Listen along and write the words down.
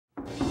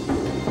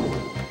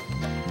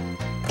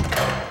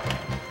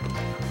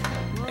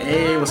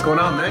Hey, what's going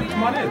on, man?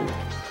 Come on in.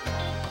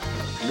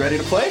 You ready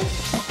to play?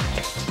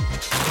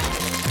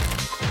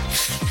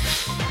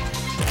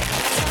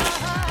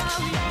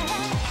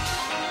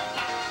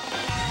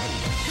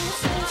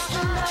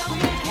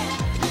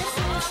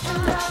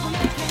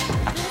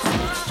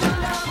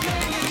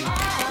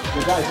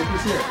 Hey guys, look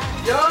who's here.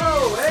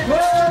 Yo! Hey!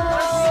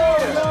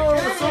 Whoa!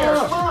 What's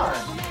up? Come on!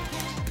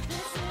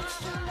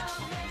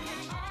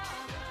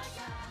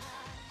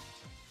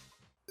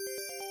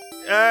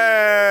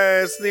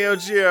 Hey, it's Neo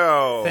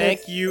Geo.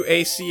 Thank you,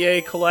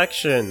 ACA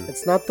Collection.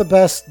 It's not the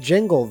best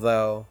jingle,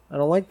 though. I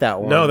don't like that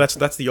one. No, that's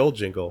the old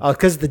jingle. Oh,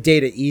 because the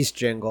Data East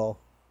jingle.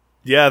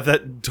 Yeah,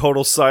 that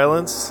total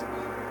silence.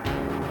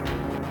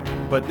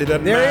 But it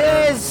doesn't There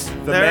matter. he is!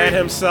 The man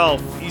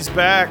himself. He's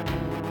back.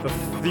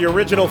 The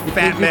original You fat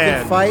think you man.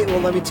 can fight? Well,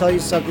 let me tell you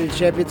something. The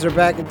champions are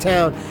back in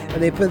town,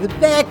 and they put them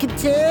back in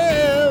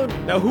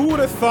town. Now, who would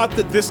have thought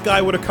that this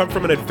guy would have come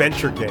from an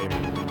adventure game?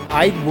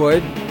 I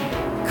would.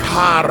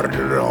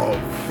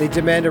 Karnov. They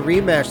demand a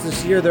rematch.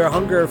 This year, their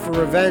hunger for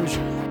revenge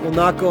will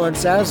not go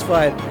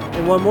unsatisfied.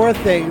 And one more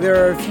thing,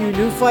 there are a few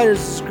new fighters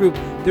in this group.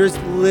 There's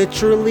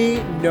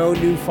literally no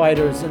new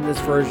fighters in this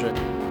version.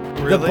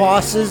 Really? The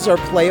bosses are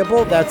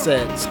playable, that's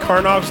it. It's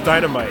Karnov's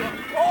dynamite.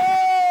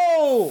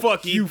 Oh!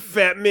 Fuck you,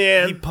 fat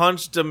man. He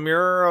punched a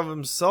mirror of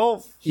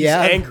himself. He's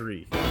Yeah.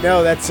 angry.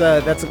 No, that's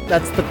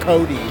the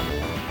Cody.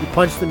 You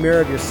punch the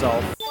mirror of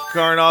yourself.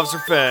 Karnov's are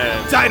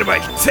fans.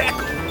 Dynamite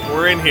tackle.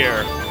 We're in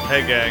here.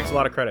 Hey, gang. It's a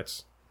lot of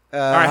credits. All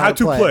All right, how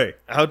to play?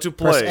 How to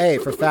Press play. A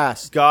for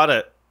fast. Got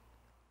it.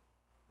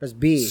 Press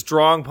B.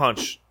 Strong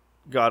punch.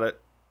 Got it.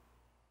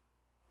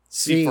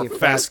 C for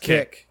fast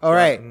kick. All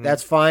right,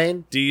 that's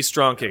fine. D,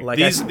 strong kick. Like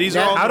these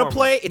I- are all how to normal.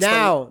 play. It's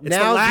Now- the now's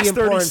the last 30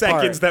 important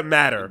seconds part. that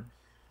matter.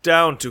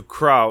 Down to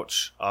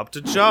crouch. Up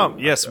to jump.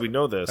 Yes, we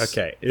know this.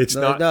 Okay, it's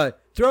No, not no.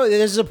 Throw.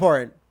 This is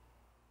important.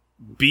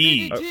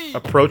 B.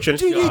 approach and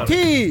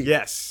DDT.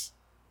 Yes.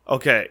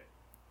 Okay.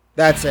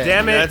 That's it.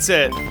 Damn it. That's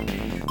it.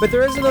 But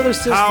there is another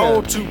system.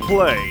 How to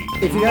play.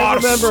 If you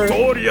guys remember,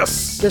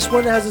 Marstorius. this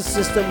one has a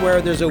system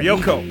where there's a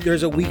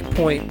Ryoko. weak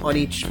point on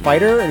each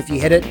fighter, and if you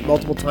hit it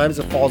multiple times,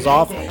 it falls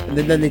off, and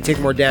then they take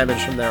more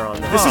damage from there on.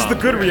 This is the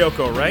good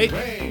Ryoko, right?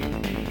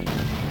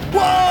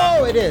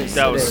 Whoa! It is.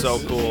 That It was is. so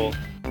cool.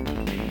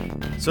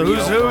 So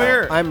who's who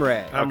here? I'm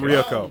Ray. I'm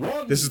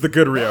Ryoko. This is the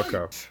good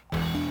Ryoko.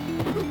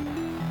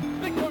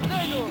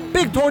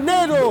 Big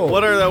tornado.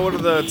 What are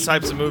the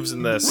types of moves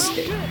in this?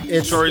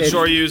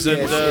 Shoryu's and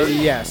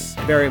yes,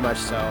 very much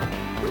so.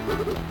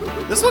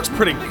 this looks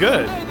pretty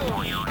good.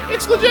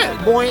 It's legit.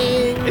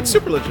 Boing. It's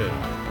super legit.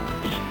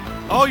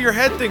 Oh, your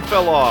head thing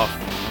fell off.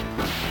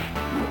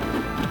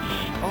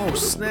 Oh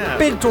snap!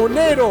 Big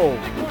tornado.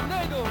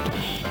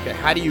 Okay,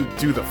 how do you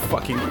do the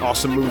fucking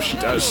awesome move she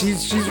does?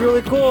 She's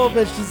really cool,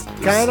 but she's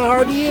kind of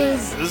hard to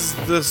use. This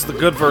is the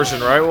good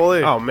version, right,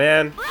 Wooly? Oh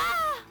man,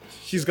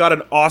 she's got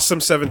an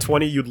awesome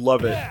 720. You'd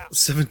love it.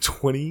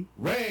 720.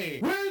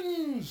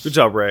 Good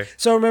job, Ray.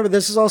 So remember,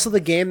 this is also the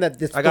game that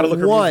this I gotta the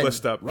look her one. move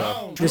list up.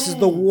 Though. This is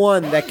the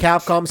one that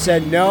Capcom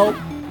said no,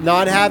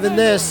 not having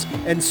this,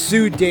 and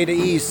sued Data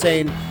East,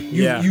 saying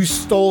you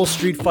stole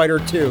Street Fighter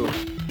 2.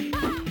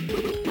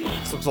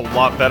 This looks a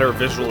lot better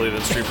visually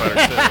than Street Fighter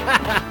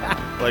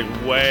 2.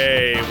 Like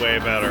way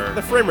better.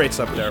 The frame rate's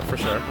up there for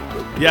sure.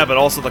 Yeah, but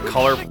also the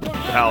color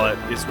palette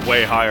is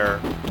way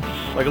higher.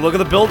 Like look at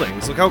the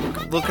buildings. Look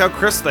how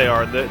crisp they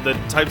are. The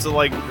types of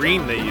like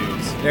green they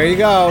use. There you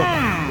go.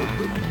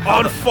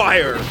 On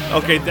fire.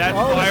 Okay, that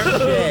Oh, fire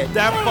shit.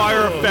 that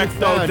fire effect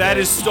though, found that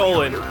it. is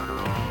stolen.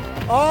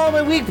 Oh,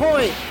 my weak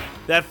point.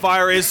 That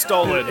fire is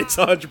stolen. It's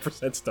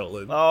 100%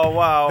 stolen. Oh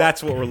wow.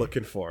 That's what we're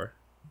looking for.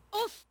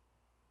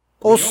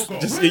 Oh,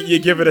 Just you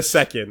give it a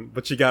second,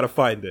 but you gotta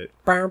find it.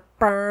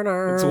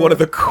 It's one of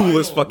the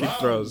coolest fucking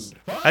throws.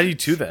 How do you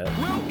do that?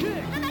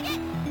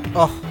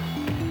 oh.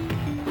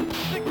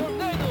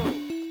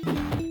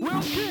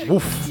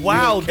 Oof.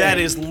 Wow, that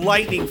is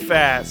lightning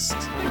fast.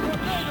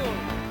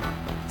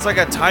 It's like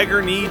a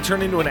tiger knee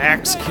turned into an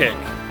axe kick.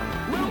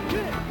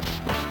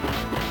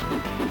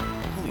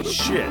 Holy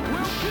shit.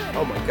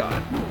 Oh my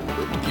god.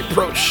 The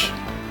approach.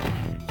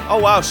 Oh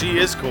wow, she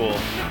is cool.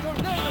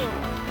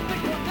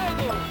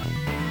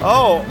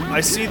 Oh,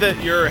 I see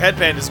that your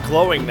headband is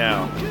glowing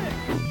now.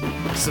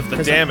 Because of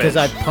the damage. Because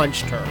I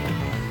punched her.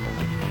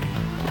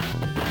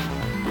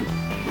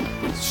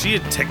 Is she a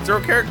tick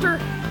throw character?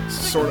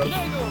 Sort of.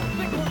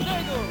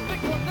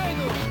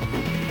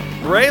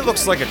 Ray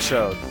looks like a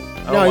chode.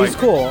 I No, don't he's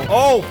like- cool.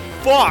 Oh,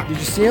 fuck! Did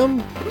you see him?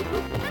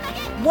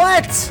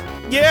 What?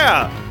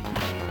 Yeah!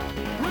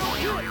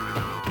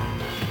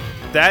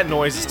 That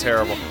noise is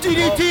terrible.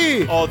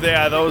 DDT! Oh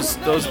yeah, those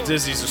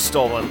dizzies are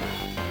stolen.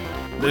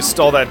 They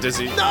stole that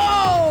dizzy.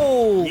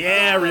 No!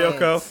 Yeah,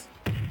 Ryoko.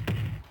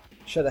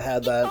 Should have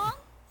had that.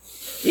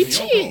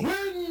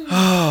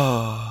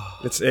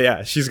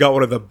 It's she's got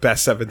one of the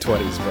best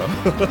 720s,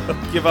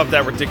 bro. Give up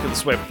that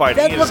ridiculous way of fighting.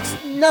 That It is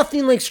looks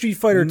nothing like Street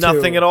Fighter 2.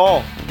 nothing at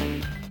all.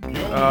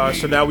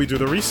 So now we do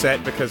the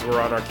reset because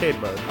we're on arcade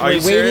mode. Are you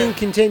Waiting, serious?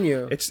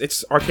 continue.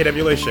 It's arcade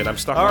emulation. I'm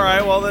stuck. All on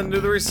right, it. well then do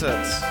the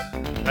resets.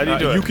 How do you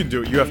do it? You can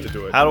do it. You have to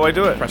do it. How do I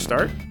do it? Press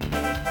start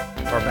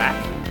or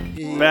back,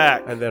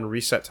 Back. and then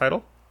reset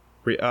title.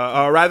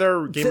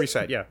 Rather game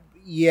reset. Yeah,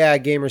 Yeah,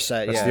 gamer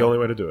set. that's yeah. the only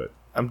way to do it.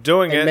 I'm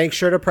doing And it. make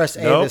sure to press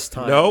A Nope. this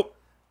time. Nope.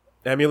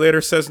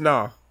 Emulator says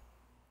nah.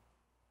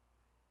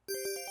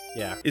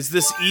 Yeah. Is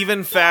this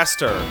even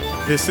faster?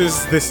 This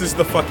is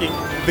the fucking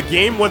the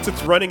game once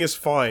it's running is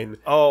fine.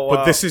 Oh, wow.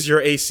 But this is your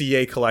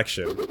ACA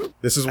collection.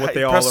 This is what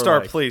they all Press are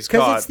start, like. please. Because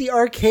God. it's the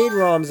arcade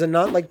ROMs and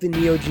not like the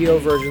Neo Geo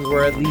versions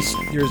where at least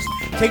there's...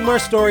 Take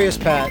Marstorius,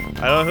 Pat. I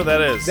don't know who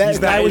that is. That- He's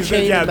that with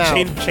chain in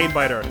mouth. chain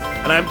biter.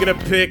 And I'm gonna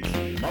pick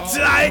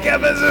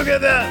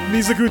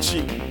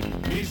Mizuguchi.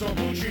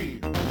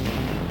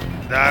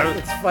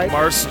 It's fight-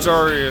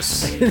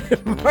 Marstorius.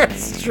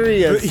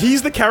 Marstorius.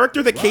 He's the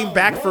character that came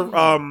back for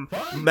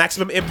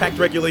Maximum Impact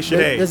Regulation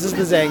A. This is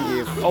the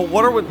Zangief. Oh,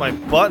 what are with my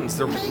buttons?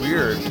 They're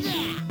weird.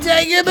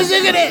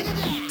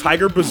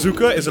 Tiger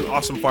Bazooka is an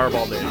awesome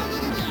fireball name.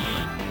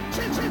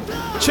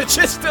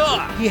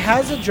 Chichista! He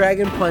has a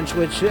Dragon Punch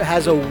which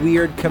has a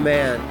weird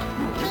command.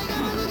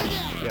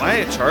 Am I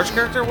a charge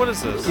character? What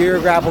is this? You're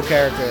a grapple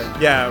character.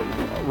 Yeah,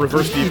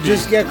 reverse You DP.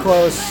 just get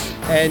close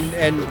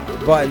and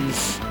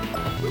buttons.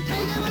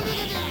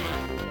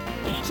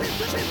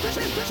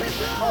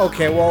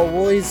 Okay,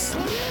 well he's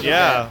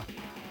Yeah.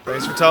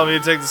 Thanks for telling me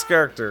to take this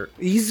character.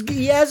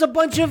 he has a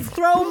bunch of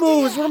throw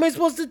moves. What am I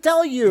supposed to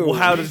tell you? Well,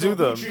 how to do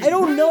them? I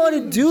don't know how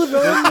to do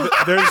them.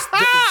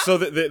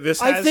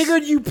 This I has,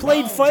 figured you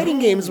played fighting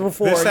games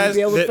before This and you'd has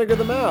be able to the- figure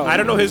them out. I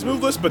don't know his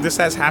move list, but this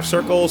has half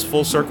circles,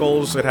 full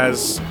circles. It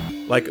has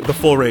like the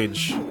full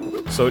range.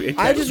 So it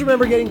I just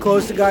remember getting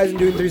close to guys and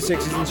doing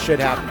 360s and shit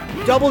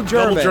happened. Double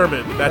German. Double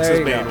German, that's There his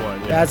you main go.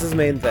 one, yeah. That's his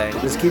main thing.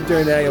 Just keep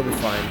doing that, you'll be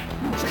fine.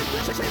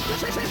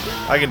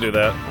 I can do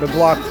that. The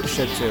block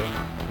shit too.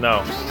 No.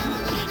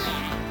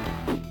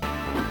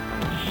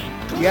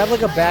 You have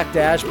like a back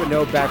dash, but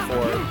no back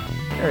forward.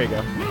 there you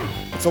go.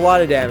 It's a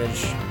lot of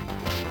damage.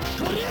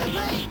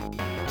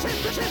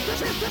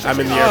 I'm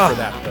in the air for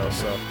that though.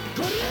 So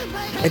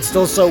It's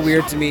still so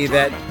weird to me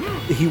that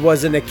he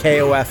was in a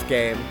KOF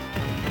game.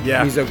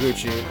 yeah,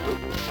 Mizoguchi.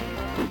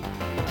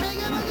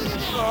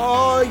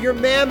 Oh, your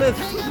mammoth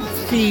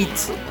feet.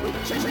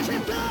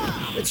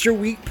 It's your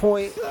weak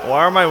point.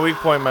 Why are my weak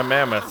point my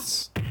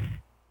mammoths?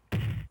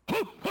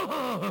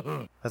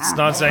 That's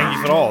not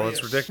Zangief at all.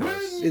 That's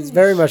ridiculous. It's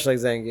very much like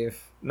Zangief.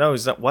 No,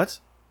 he's not. What?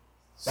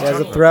 He has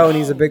a throw and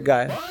he's a big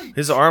guy.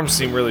 His arms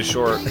seem really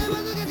short.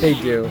 They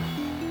do.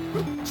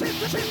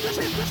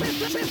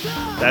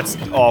 That's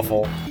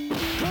awful.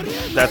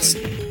 That's...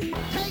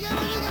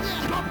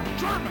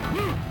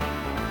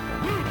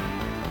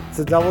 It's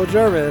a double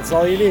German. That's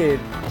all you need.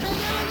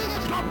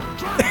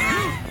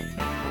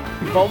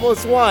 You've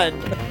almost won.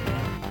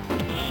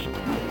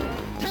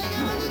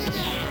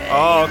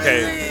 Oh,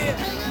 okay.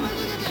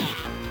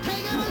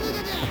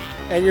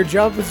 And your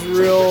jump is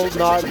real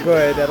not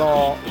good at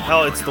all.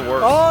 Hell, it's the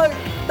worst. Oh,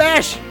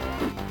 bash!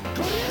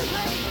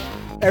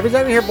 Every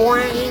time you hear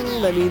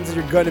boing, that means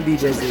you're gonna be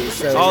dizzy.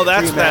 So Oh,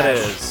 that's what that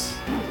pre-mash. is.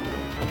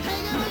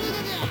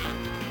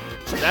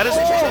 That is...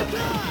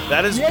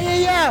 That is...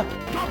 Yeah.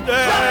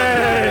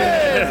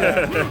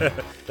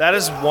 That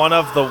is one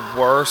of the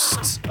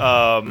worst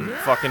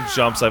fucking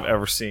jumps I've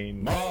ever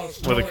seen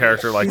with a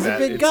character like He's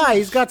that. a big guy.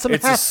 He's got some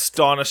It's heft.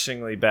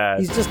 astonishingly bad.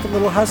 He's just a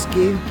little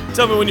husky.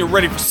 Tell me when you're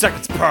ready for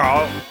seconds,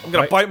 pal. I'm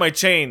gonna bite my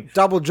chain.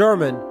 Double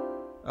German.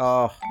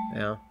 Oh,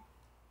 yeah.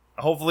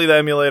 Hopefully the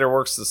emulator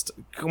works this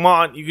Come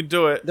on, you can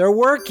do it. They're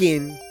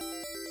working.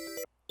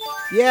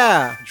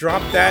 Yeah.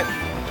 drop that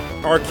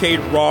arcade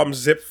ROM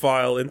zip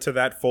file into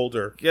that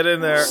folder. Get in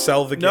there.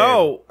 Sell the game.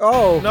 No.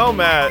 Oh. No,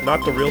 Matt.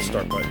 Not the real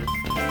start button.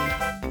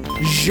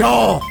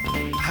 Jean.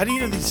 How do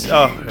you do these?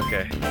 Oh,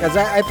 okay. Because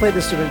I played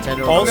the Super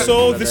Nintendo.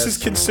 Also, version this of is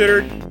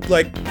considered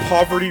like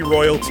poverty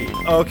royalty.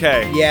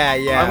 Okay.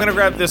 Yeah. I'm gonna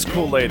grab this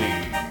cool lady.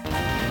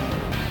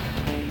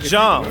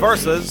 Jean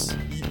versus...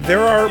 There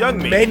are Young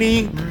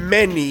me.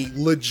 many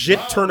legit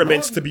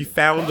tournaments to be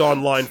found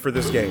online for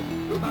this game.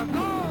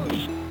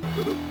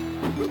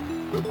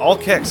 All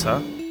kicks,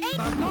 huh?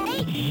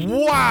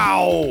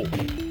 Wow!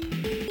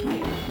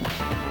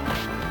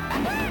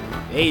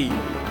 Hey.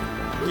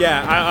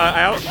 Yeah,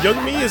 I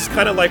Young Me is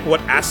kind of like what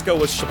Asuka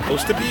was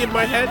supposed to be in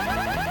my head.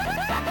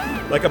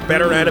 Like a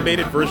better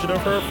animated version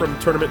of her from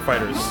Tournament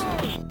Fighters.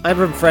 I'm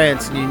from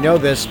France, and you know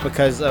this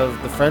because of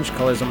the French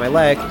colors on my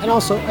leg, and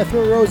also I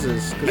throw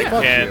roses. 'Cause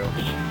fuck can't.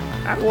 you.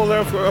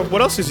 Well,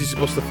 what else is he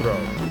supposed to throw?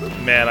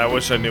 Man, I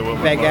wish I knew what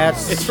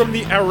Baguettes. It's from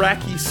the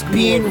Iraqi school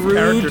Being of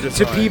character rude to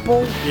design.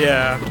 people.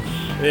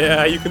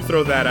 Yeah, you can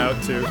throw that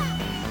out too.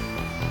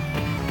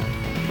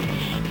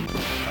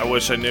 I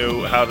wish I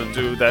knew how to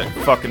do that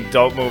fucking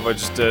dope move I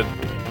just did.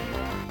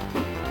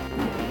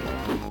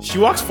 She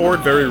walks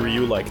forward very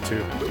Ryu-like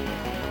too.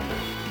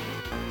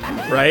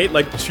 Right?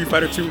 Like Street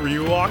Fighter 2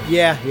 Ryu walk?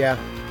 Yeah.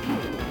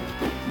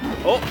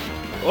 Oh!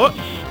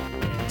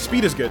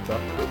 Speed is good though.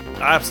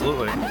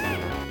 Absolutely.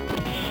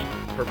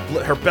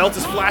 Her belt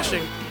is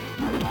flashing.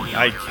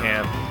 I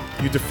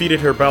can't. You defeated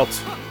her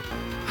belt.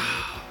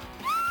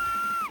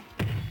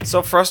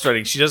 So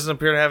frustrating. She doesn't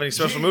appear to have any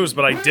special moves,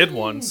 but I did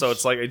one, so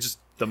it's like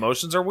the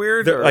motions are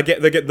weird.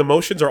 The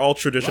motions are all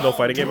traditional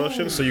fighting game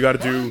motions. So you got to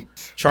do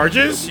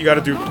charges, you got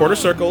to do quarter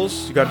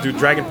circles, you got to do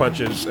dragon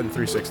punches, and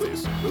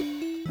 360s.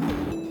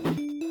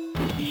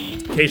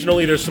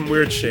 Occasionally there's some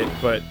weird shit,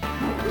 but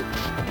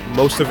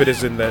most of it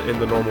is in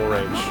the normal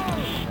range.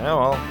 Yeah,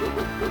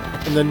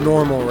 well, In the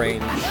normal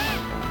range.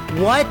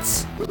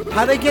 What?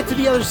 How'd I get to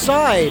the other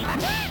side?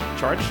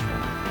 Charge.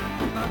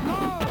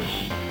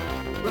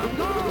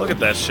 look at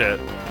that shit.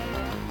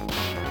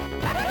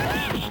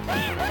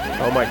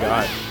 Oh my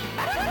god.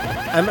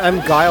 I'm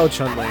Guile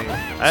Chun-Li.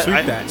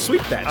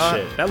 Sweep that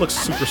shit. That looks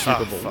super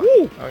sweepable. Fuck.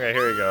 Woo! Okay,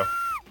 here we go.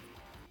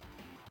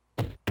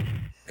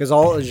 Because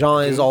all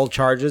Jean is all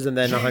charges and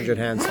then 100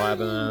 hand slap,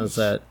 and then that's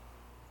it.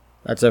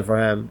 That's it for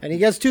him. And he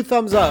gets 2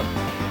 thumbs up.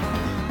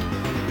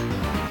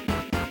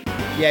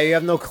 Yeah, you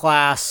have no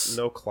class.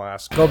 No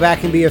class. Go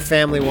back and be a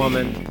family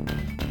woman.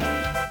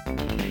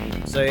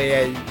 So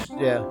yeah.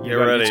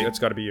 You're ready. It's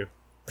got to be you.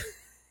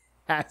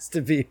 Has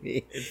to be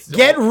me.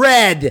 Get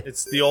red!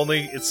 It's the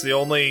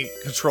only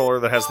controller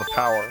that has the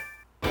power.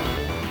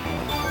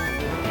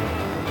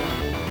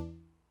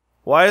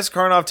 Why is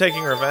Karnov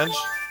taking revenge?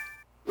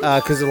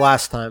 Because of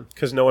last time.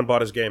 Because no one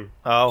bought his game.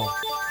 Oh.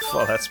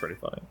 Well, that's pretty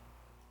funny.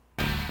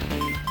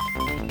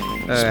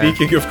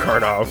 Speaking of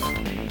Karnov.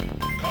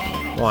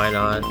 Why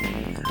not?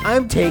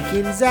 I'm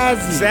taking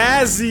Zazzy.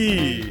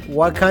 Zazzy!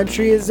 What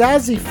country is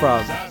Zazzy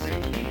from?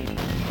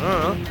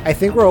 I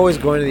think we're always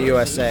going to the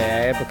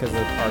USA, because of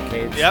the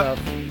arcade stuff.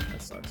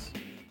 That sucks.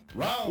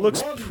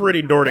 Looks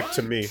pretty Nordic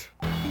to me.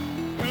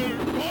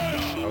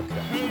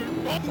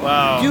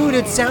 Wow. Dude,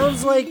 it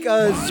sounds like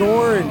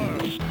Zorn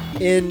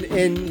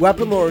in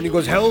Weapon Lore, and he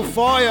goes,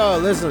 Hellfire!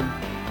 Listen.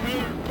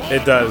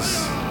 It does.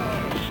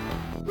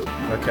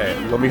 Okay,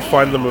 let me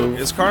find the move.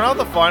 Is Karnov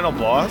the final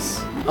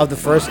boss? Of the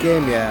first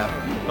game, yeah.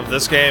 Of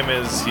this game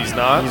he's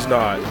not? He's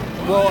not.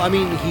 Well, I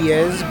mean, he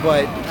is,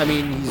 but, I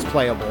mean, he's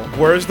playable.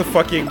 Where's the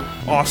fucking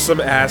awesome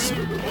ass...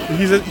 He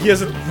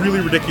has a really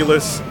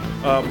ridiculous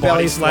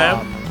body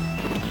slam.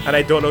 And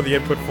I don't know the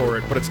input for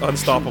it, but it's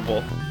unstoppable.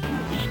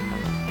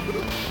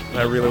 And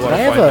I really want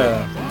to find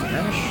it.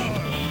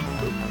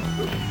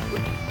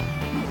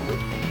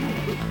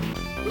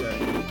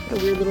 A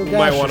weird little dash. You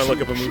might want to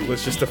look up a move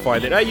list just to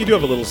find it. You do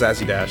have a little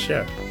Zazzy dash,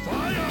 yeah.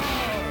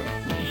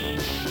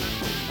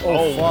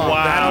 Oh, fuck.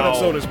 Wow. That on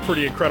its own is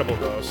pretty incredible,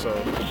 though, so...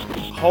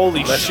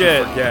 Holy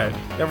shit. Forget.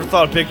 Never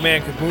thought a big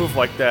man could move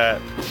like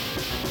that.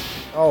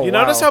 Oh, You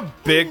notice how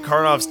big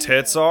Karnov's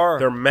tits are?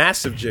 They're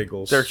massive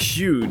jiggles. They're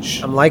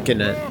huge. I'm liking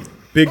it.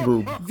 big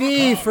boob.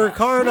 V for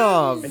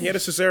Karnov. And he had a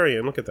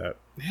cesarean, look at that.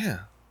 Yeah.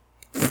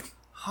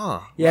 Huh.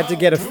 You have to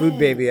get a food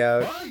baby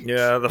out.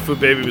 Yeah, the food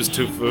baby was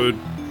too food.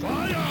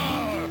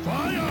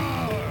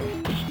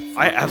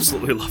 I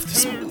absolutely love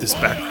this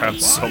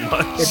background so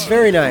much. It's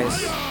very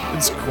nice.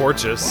 It's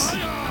gorgeous.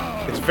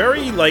 It's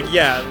very, like,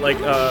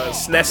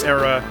 SNES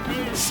era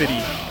city.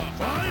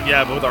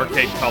 Yeah, but with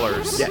arcade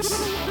colors. Yes.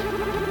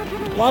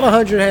 A lot of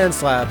 100 hand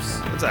slaps.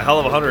 It's a hell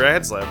of a 100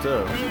 head slap,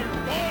 too.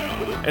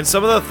 And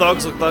some of the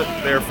thugs look like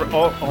they're...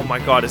 Oh my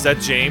god, is that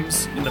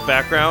James in the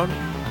background?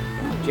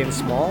 James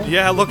Small?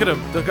 Yeah, look at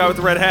him. The guy with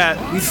the red hat.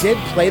 We did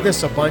play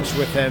this a bunch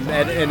with him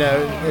in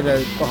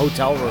a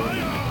hotel room.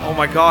 Oh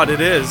my god,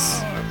 it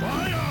is.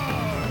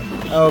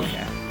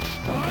 Okay.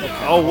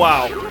 Oh,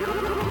 wow.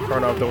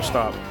 Karnov, don't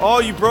stop. Oh,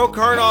 you broke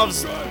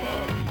Karnov's...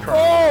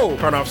 Oh!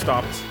 Karnov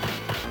stopped.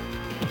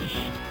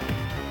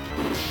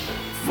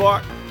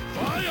 Fuck.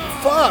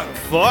 Fuck!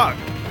 Fuck.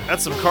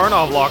 That's some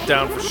Karnov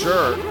lockdown for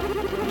sure.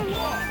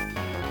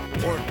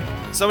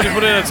 Somebody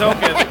put in a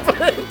token.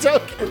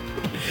 Token.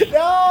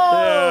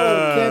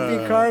 No! Can't be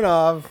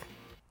Karnov.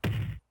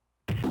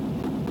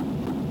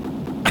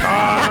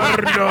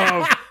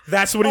 Karnov!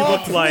 That's what he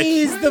looked like.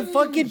 Please, the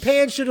fucking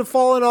pan should have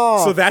fallen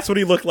off. So that's what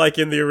he looked like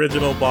in the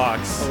original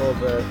box. a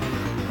little bit.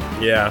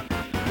 Yeah.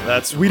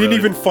 We didn't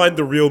even find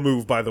the real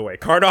move, by the way.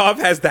 Karnov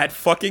has that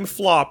fucking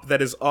flop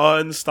that is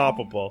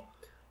unstoppable.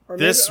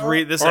 This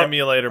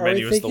emulator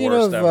menu is the thinking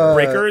worst of, ever.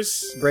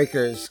 Breakers?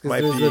 Breakers, because Might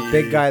there's be- the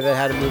big guy that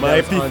had a move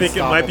Might that be was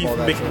thinking, might be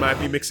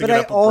unstoppable, mixing But it I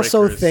up with also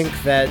Breakers.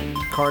 think that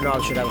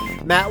Karnov should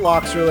have.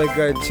 Matlock's really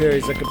good too.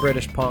 He's like a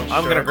British punk.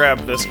 I'm gonna grab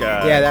this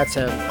guy. Yeah, that's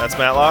him. That's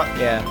Matlock?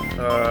 Yeah,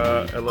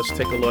 And let's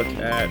take a look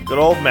at... Good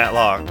old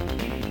Matlock.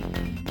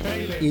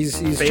 he's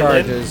Phelan?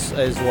 charges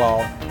as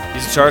well.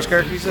 He's a charge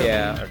character, you said?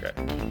 Yeah. Okay.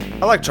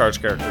 I like charge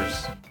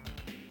characters.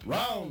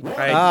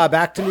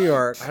 Back to New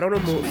York, I don't know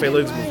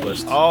Phelan's move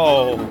list.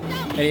 Oh,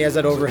 and he has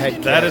that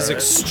overhead. that kick. is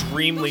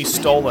extremely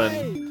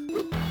stolen.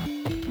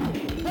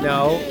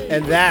 No,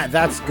 and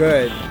that's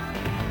good.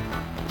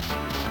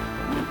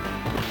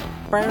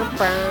 got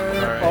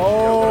one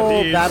Oh,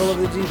 of these. Battle of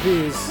the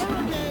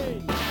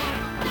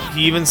DPs.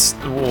 He even...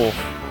 Whoa.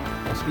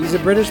 He's a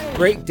British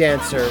break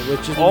dancer,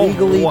 which is Oh,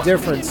 legally what?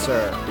 different,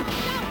 sir.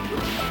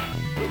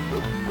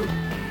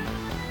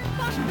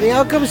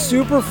 How come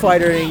Super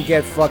Fighter didn't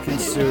get fucking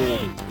sued?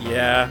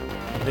 Yeah.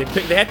 They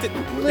had to...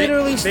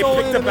 Literally They stole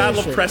picked a battle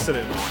of animation.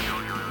 precedence.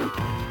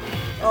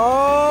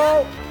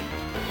 Oh!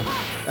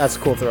 That's a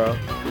cool throw.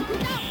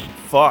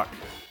 Fuck.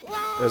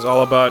 It was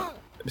all about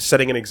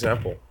setting an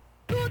example.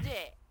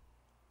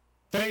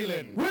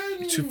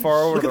 Too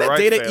far over Look to at the that right.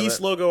 Data Phelan.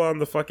 East logo on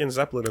the fucking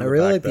Zeppelin in I the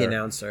really back like the there.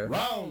 announcer.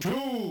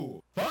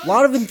 A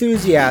lot of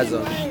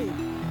enthusiasm.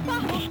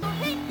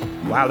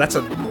 Wow, that's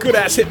a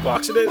good-ass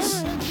hitbox, it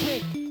is.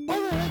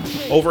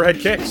 Overhead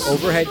kicks.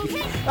 Overhead.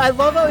 I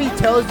love how he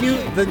tells you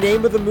the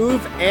name of the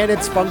move and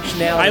its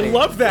functionality. I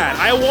love that.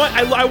 I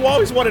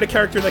always wanted a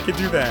character that could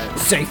do that.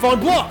 Safe on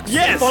block.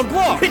 Yes! Safe on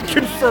block.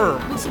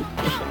 Confirmed.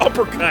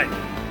 Uppercut.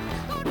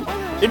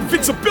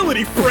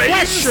 Invincibility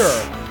phrase.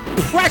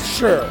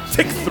 Pressure.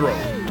 Tick throw.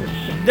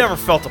 Never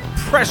felt a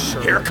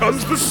pressure. Here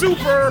comes the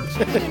super.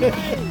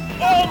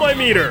 Oh, my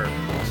meter.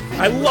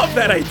 I love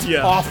that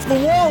idea. Off the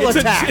wall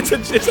attack. It's a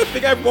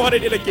thing I've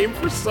wanted in a game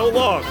for so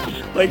long.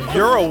 Like,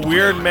 You're a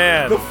weird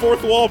man. the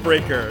fourth wall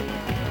breaker.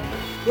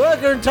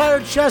 Look, our entire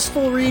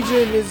chestful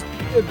region is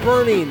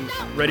burning.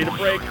 Ready to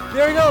break.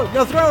 There you go.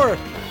 No, throw her.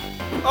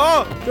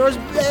 Oh! Throws.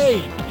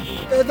 Hey,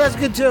 that's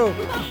good too.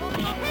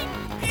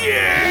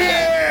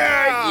 Yeah!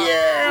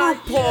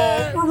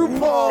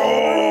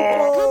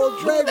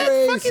 RuPaul, Drag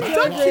Race,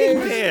 Drag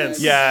Race. Dance.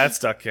 Yeah, that's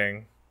Duck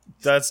King.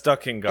 That's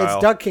Duck King Guile.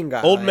 It's Duck King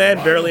guy. Old man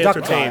barely Duck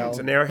entertained, Guile.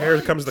 and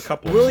here comes the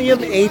couple.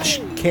 William H.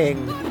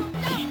 King.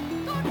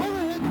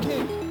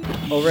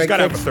 Overhead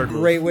gotta have a kicks, third move.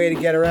 great way to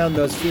get around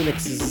those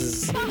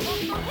phoenixes.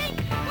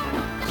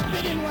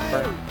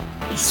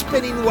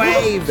 Spinning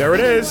wave. There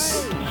it is.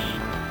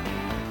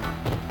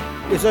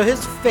 So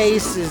his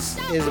face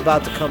is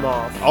about to come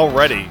off.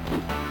 Already.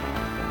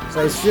 So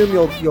I assume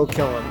you'll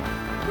kill him.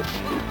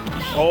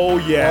 Oh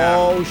yeah.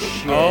 Oh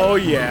shit. Oh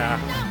yeah.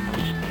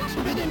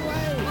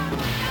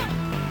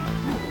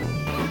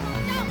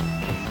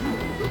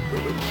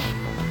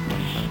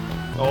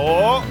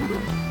 Oh!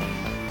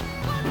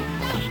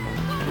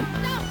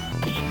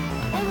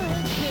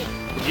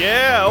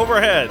 Yeah,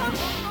 overhead.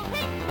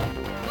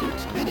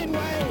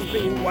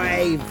 Spinning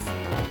wave.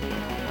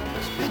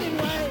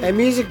 And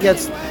music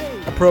gets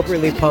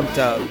appropriately pumped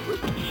up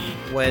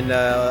when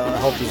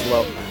health is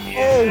low.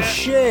 Oh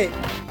shit!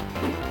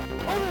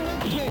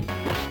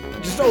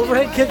 Just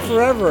overhead kick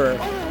forever.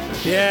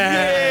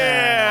 Yeah.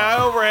 Yeah,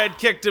 I overhead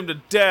kicked him to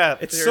death.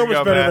 It's Here so you much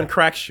go, better man. than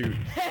crack shoot.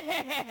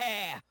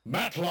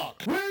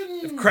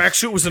 If Crack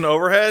Shoot was an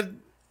overhead.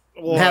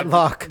 Well,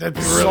 Matlock that'd be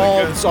really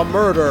solves a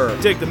murder.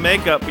 Dig the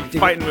makeup, but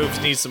your fighting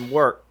moves need some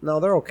work. No,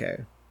 they're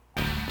okay.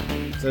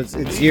 So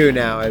it's you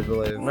now, I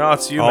believe. No,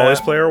 it's you, Always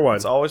man. player one.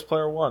 It's always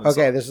player one.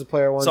 Okay, this is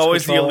player one. It's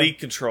always the elite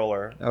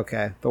controller.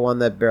 Okay, the one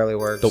that barely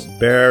works. It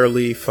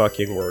barely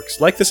fucking works.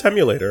 Like this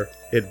emulator.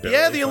 It barely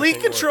Yeah, the elite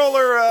fucking works.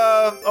 controller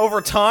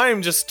over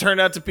time just turned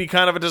out to be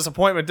kind of a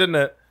disappointment, didn't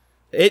it?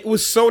 It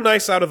was so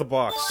nice out of the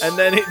box. And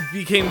then it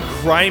became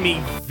grimy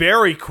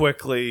very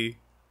quickly.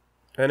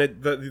 And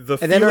the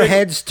And then our feeling-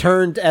 heads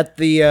turned at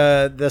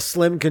the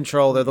slim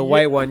controller, the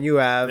white one you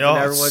have, Oh, and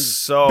it's everyone's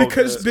so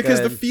because good.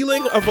 because the Good.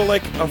 feeling of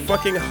a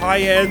fucking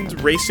high-end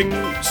racing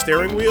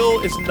steering wheel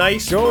is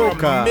nice for a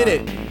Joker.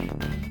 minute.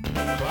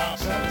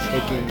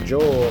 taking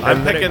Joel. I'm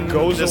and then it picking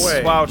goes this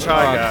away. Wow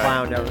Chai guy.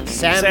 Clown ever.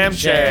 Sam, Sam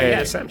Che.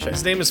 Yeah, Sam Che.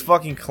 His name is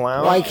fucking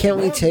Clown. Why can't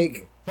we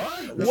take?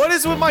 What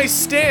is with my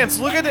stance?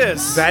 Look at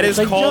this. That is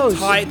like called Joe's.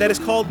 Thai. That is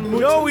called.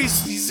 No,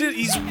 he's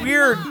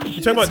weird.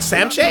 You talking about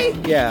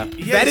Samche? Yeah.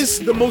 That is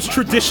the most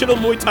traditional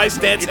Muay Thai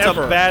stance It's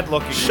ever. a bad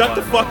looking. Shut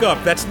the fuck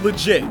up. That's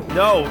legit.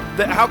 No,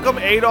 how come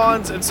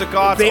Adon's and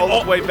Sagat's They all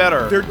look way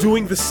better? They're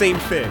doing the same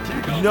thing.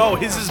 No,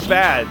 his is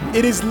bad.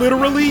 It is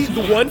literally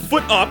the 1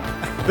 foot up,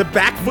 the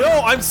back foot.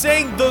 No, I'm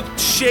saying the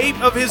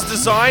shape of his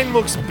design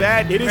looks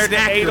bad It is compared to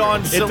accurate.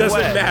 Adon's It silhouette.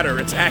 doesn't matter.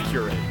 It's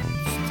accurate.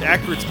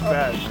 Accurate's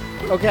bad.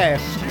 Okay.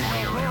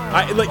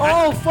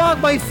 Oh, fuck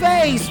my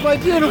face, my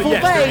beautiful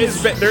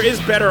yes, face. there is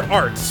better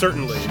art,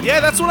 certainly. Yeah,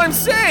 that's what I'm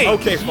saying.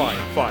 Okay, fine.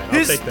 I'll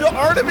take The that.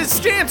 art of his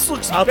stance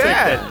looks I'll take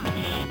bad.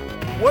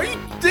 that. Why do you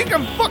think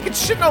I'm fucking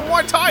shitting on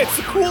Muay Thai? It's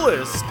the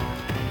coolest.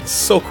 It's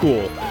so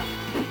cool.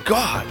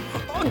 God.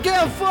 Oh,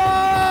 get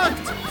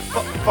fucked.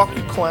 Fuck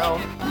you,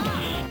 clown.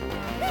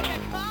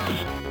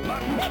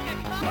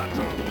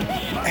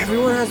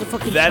 Everyone has a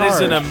fucking That is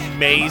charge. an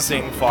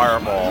amazing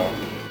fireball.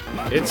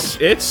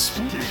 It's.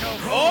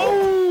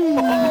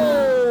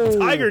 Oh!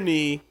 Tiger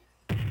knee.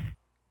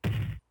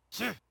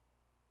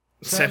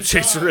 Sam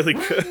Che's really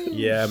good.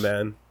 Yeah,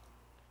 man.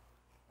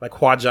 Like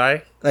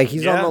Huajai. Like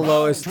he's Yeah. on the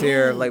lowest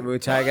tier of like Muay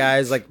Thai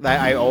guys. Like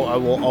I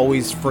will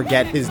always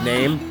forget his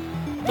name,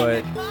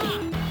 but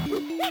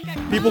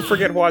People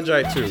forget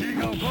Huajai too.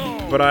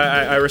 But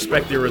I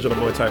respect the original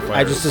Muay Thai fighters.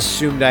 I just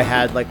assumed I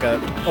had like a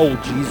oh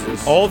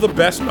Jesus. All the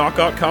best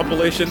knockout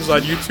compilations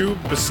on YouTube,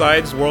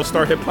 besides World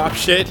Star Hip Hop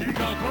shit,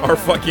 are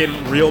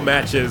fucking real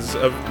matches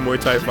of Muay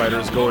Thai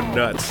fighters going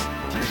nuts.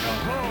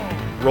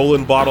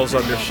 Rolling bottles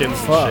on their shins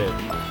Fuck.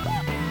 and shit.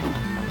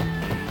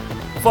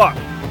 Fuck.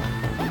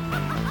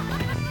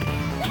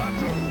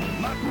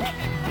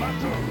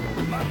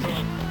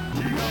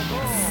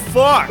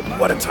 Fuck!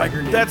 What a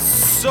tiger name. That's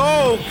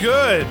so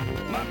good!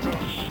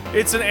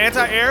 It's an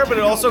anti-air, but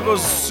it also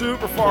goes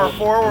super far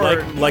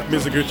forward. like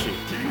Mizuguchi.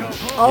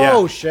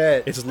 Oh Yeah.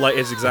 shit!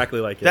 It's exactly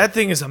like it. That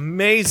thing is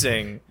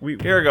amazing.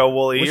 Here we go,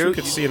 Wooly. Wish we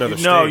could see another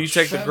No, stage. you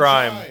take the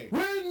grime.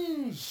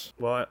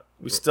 Well,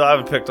 We still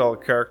haven't picked all the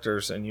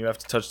characters, and you have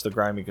to touch the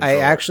grimy I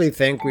controller. actually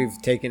think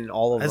we've taken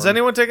all of Has them.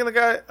 anyone taken the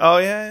guy? Oh,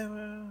 yeah,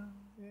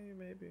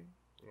 maybe.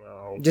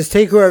 Just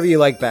take whoever you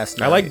like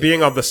best. I like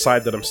being on the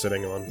side that I'm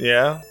sitting on.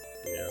 Yeah?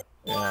 Yeah.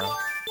 Yeah.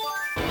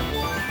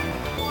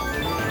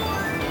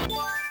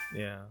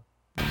 Yeah.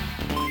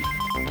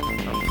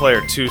 I'm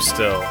player 2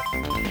 still.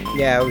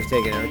 Yeah, we've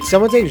taken him.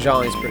 Someone take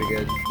Jean. He's pretty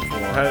good.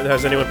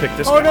 Has anyone picked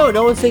this Oh guy?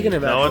 no one's taking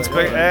him. No one's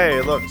actually. picked.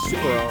 Hey, look.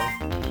 Super wrong.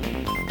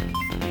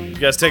 You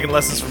guys taking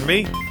lessons from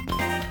me?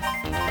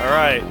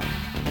 Alright.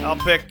 I'll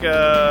pick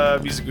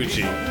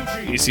Mizuguchi.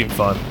 He seemed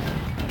fun.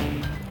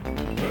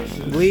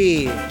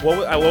 Lee. What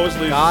was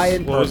Lee's? Guy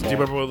in Do you purple.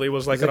 remember what Lee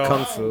was like He's at a all?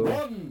 kung fu.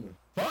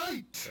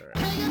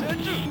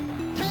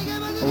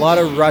 A lot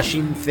of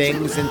rushing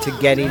things into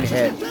getting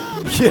hit.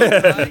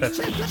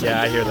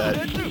 Yeah, I hear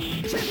that.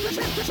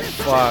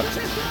 Fuck.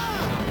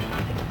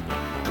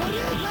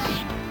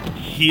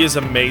 He is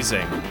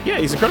amazing. Yeah,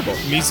 he's incredible.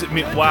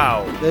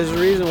 Wow. There's a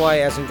reason why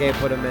SNK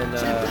put him in.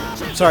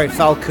 Sorry,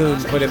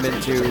 Falcon put him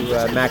into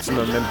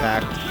Maximum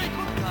Impact.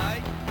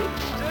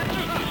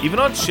 Even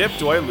on chip,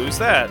 do I lose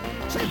that?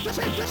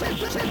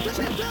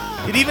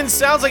 It even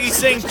sounds like he's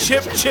saying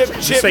chip, chip, chip,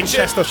 He's saying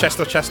chip. chesto,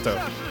 chesto, chesto.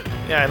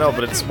 Yeah, I know,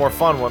 but it's more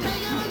fun when...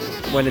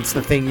 When it's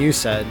the thing you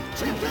said,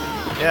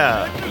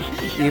 Yeah.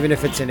 even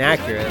if it's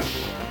inaccurate.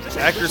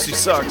 Accuracy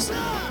sucks.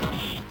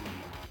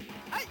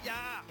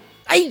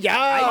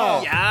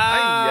 Ay-ya!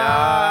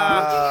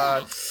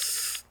 Yeah.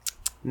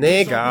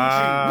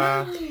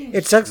 Nigga.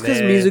 It sucks because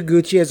Nah.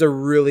 Mizuguchi has a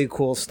really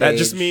cool stage. That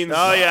just means.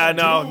 Oh, yeah,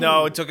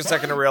 no, it took a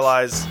second to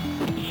realize.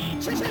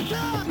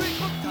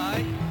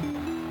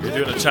 You're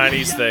doing a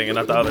Chinese thing and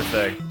not the other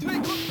thing.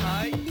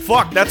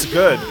 Fuck, that's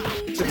good.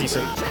 It's a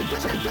decent.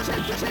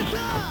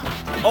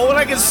 Oh, and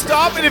I can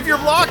stop it if you're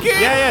blocking?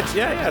 Yeah,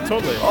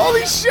 totally.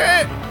 Holy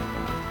shit!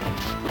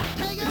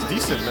 It's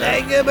decent,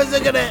 man.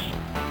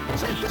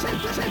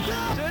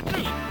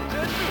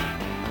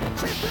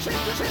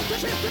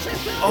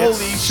 Holy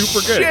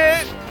super good.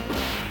 shit!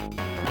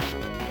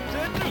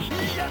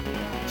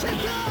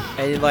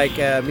 And like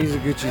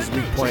Mizuguchi's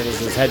weak point is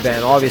his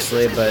headband,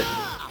 obviously, but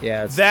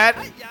yeah, it's, That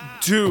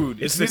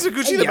dude, is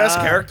Mizuguchi the best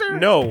character?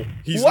 No,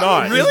 he's What?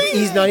 not. Really?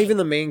 he's not even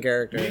the main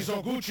character.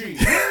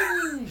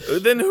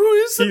 Then who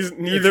is he? He's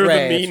neither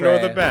Ray, the it's mean nor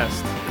Ray. the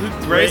best.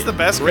 Ray's the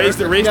best Ray's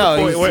the character?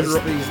 No, boy. he's the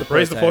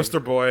Ray's the protag. poster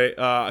boy.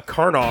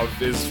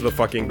 Karnov is the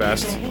fucking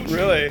best.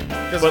 Really?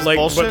 But like,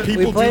 but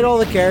people We played do. all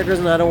the characters,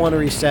 and I don't want to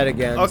reset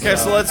again. Okay,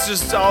 so I'll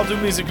do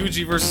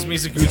Mizuguchi versus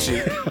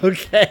Mizuguchi.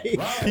 Okay.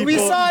 We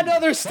People- saw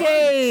another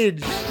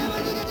stage.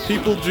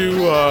 People do. Do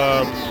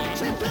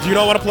you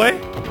not want to play?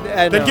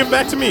 Then No. give it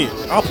back to me.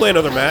 I'll play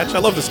another match. I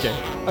love this game.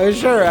 Oh,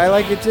 sure, I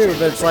like it too,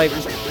 but it's like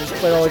just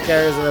played all the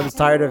characters, and I'm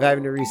tired of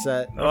having to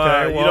reset. You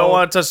well- don't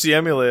want to touch the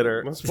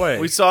emulator. Let's play.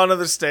 We saw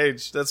another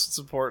stage. That's what's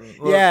important.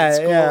 Look, Yeah, it's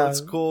cool. yeah.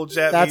 It's cool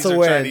Japanese That's a or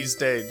win. Chinese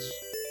stage.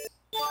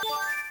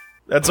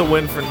 That's a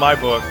win for my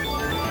book.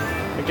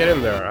 Get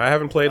in there. I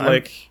haven't played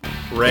like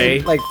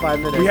Ray. Like 5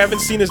 minutes. We haven't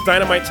seen his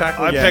dynamite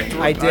tackle I yet. picked.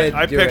 I did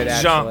I do picked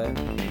it Jean.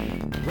 actually.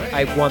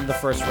 I won the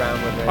first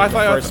round with it. I the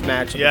thought- first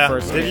match of Yeah. the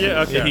first Did game. you?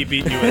 Okay. Yeah, he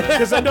beat you in it.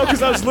 Because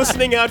I was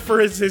listening out for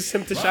him to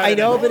shout. I at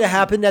know, him. but it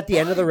happened at the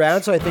end of the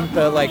round, so I think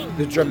the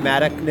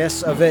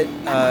dramaticness of it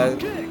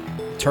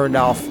turned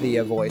off the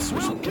voice or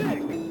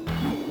something.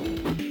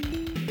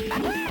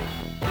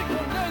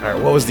 All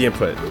right, what was the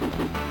input?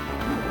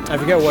 I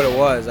forget what it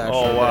was. Actually,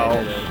 Oh, but I wow.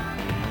 did it.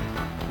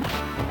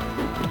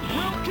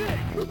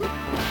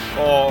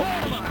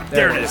 Oh,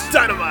 There it is.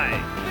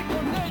 Dynamite.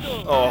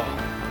 oh.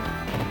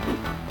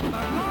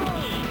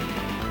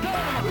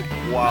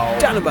 Wow.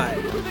 Dynamite.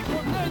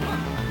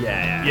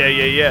 Yeah.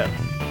 Yeah.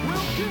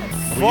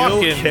 Wheel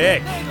Fucking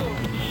kick.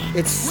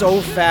 It's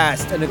so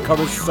fast and it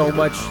covers so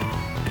much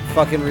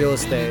fucking real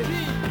estate.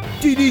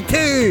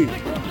 DDT.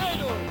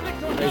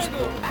 That's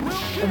cool.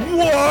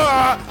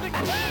 what?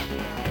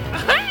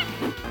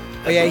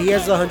 Oh yeah, he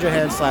has the 100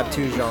 hand slap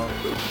too, Jean.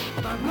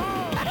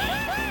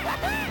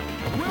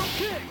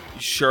 He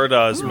sure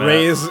does, man.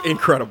 Ray is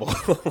incredible.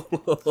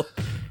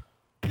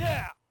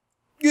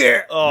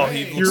 Yeah. Oh,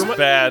 he looks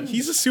bad.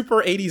 He's a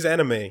super 80s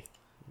anime.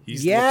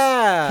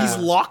 Yeah. He's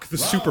Locke the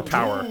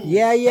superpower.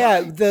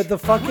 Yeah. The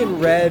fucking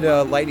red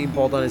lightning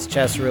bolt on his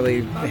chest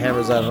really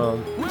hammers that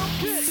home.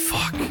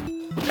 Fuck.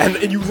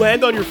 And you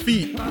land on your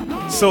feet.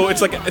 So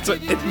it's like it's a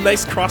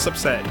nice cross up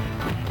set.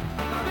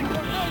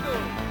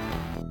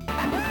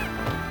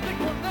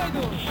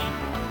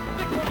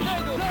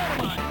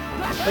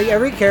 Like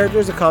every character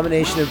is a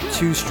combination of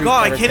two Street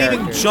God, I Fighter can't even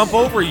characters. jump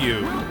over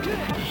you.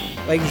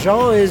 Like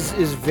Jean is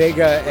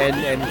Vega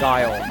and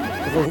Guile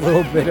with a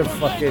little bit of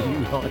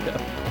fucking Honda.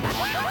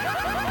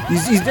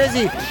 He's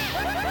dizzy.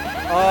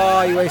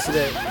 Oh, you wasted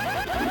it.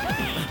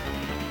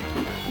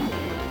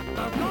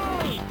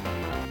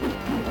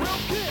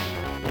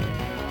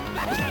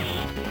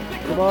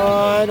 Come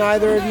on,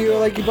 either of you, I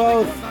like you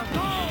both.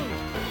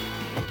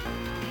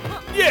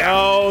 Yeah.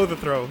 Oh, the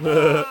throw.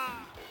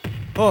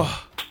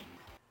 Oh,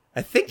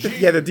 I think that,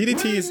 yeah, the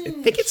DDT is. I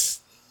think it's.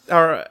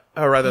 Or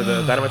rather,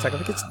 the Dynamite Tackle.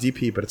 I think it's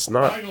DP, but it's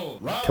not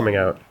coming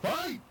out.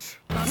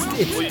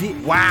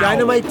 Wow.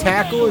 Dynamite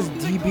Tackle is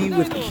DB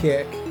with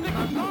kick.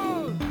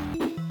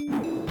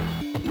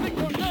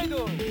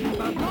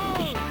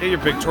 get your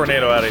big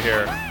tornado out of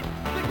here.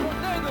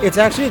 It's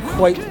actually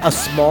quite a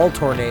small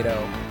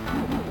tornado.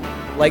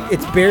 Like,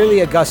 it's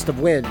barely a gust of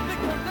wind.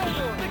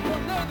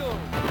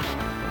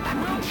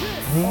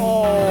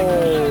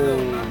 Oh.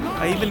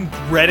 I even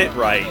read it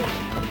right,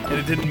 and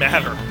it didn't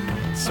matter.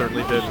 It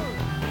certainly did.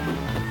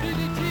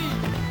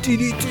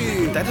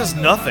 DDT. That does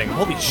nothing.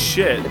 Holy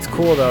shit. It's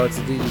cool though, it's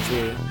a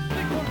DDT.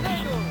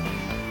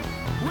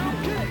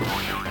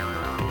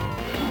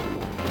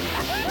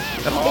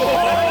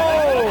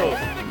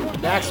 Oh!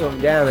 Maximum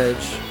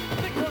damage.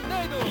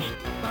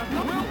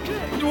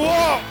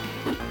 Whoa!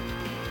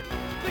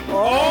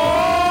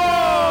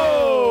 Oh!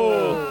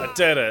 I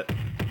did it.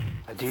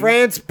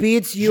 France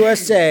beats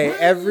USA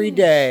every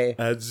day.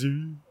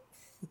 Adzu.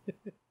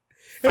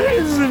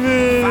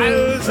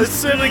 I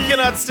simply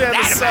cannot stand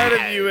the sight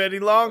of you any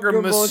longer,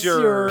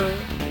 monsieur.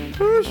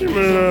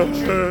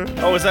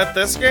 Oh, is that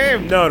this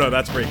game? No,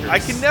 that's Breakers. I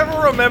can never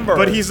remember.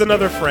 But he's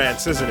another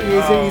France, isn't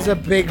he? He's a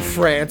big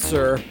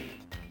Francer.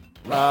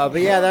 But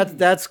yeah,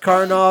 that's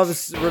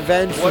Karnov's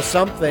revenge for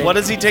something. What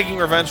is he taking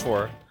revenge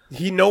for?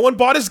 No one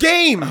bought his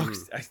game.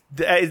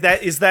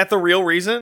 Is that the real reason?